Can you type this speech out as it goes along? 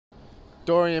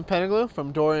Dorian Peniglu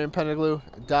from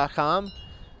DorianPeniglu.com,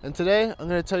 and today I'm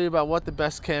going to tell you about what the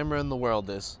best camera in the world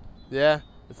is. Yeah,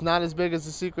 it's not as big as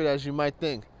a secret as you might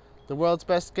think. The world's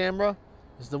best camera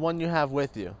is the one you have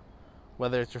with you.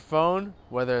 Whether it's your phone,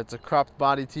 whether it's a cropped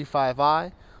body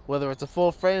T5i, whether it's a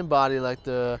full frame body like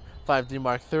the 5D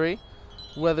Mark III,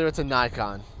 whether it's a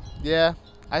Nikon. Yeah,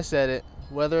 I said it.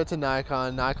 Whether it's a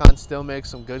Nikon, Nikon still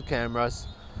makes some good cameras.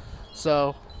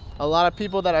 So a lot of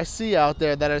people that I see out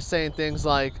there that are saying things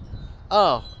like,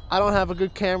 oh, I don't have a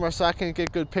good camera so I can't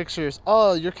get good pictures.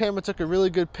 Oh, your camera took a really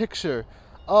good picture.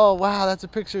 Oh, wow, that's a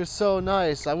picture so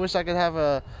nice. I wish I could have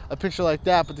a picture like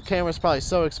that, but the camera's probably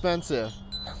so expensive.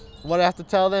 What I have to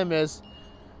tell them is,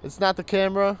 it's not the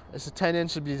camera, it's the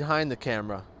 10-inch behind the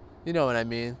camera. You know what I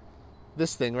mean.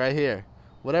 This thing right here.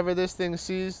 Whatever this thing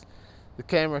sees, the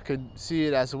camera could see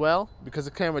it as well, because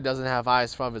the camera doesn't have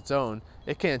eyes of its own.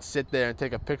 It can't sit there and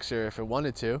take a picture if it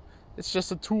wanted to. It's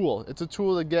just a tool. It's a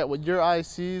tool to get what your eye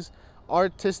sees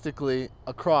artistically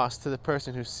across to the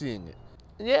person who's seeing it.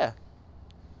 And yeah,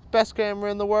 best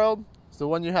camera in the world is the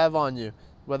one you have on you,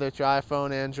 whether it's your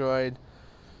iPhone, Android,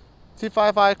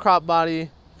 T5i crop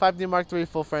body, 5D Mark III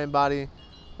full frame body,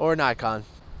 or Nikon.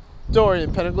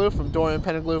 Dorian Peniglu from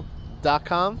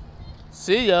DorianPeniglu.com.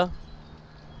 See ya!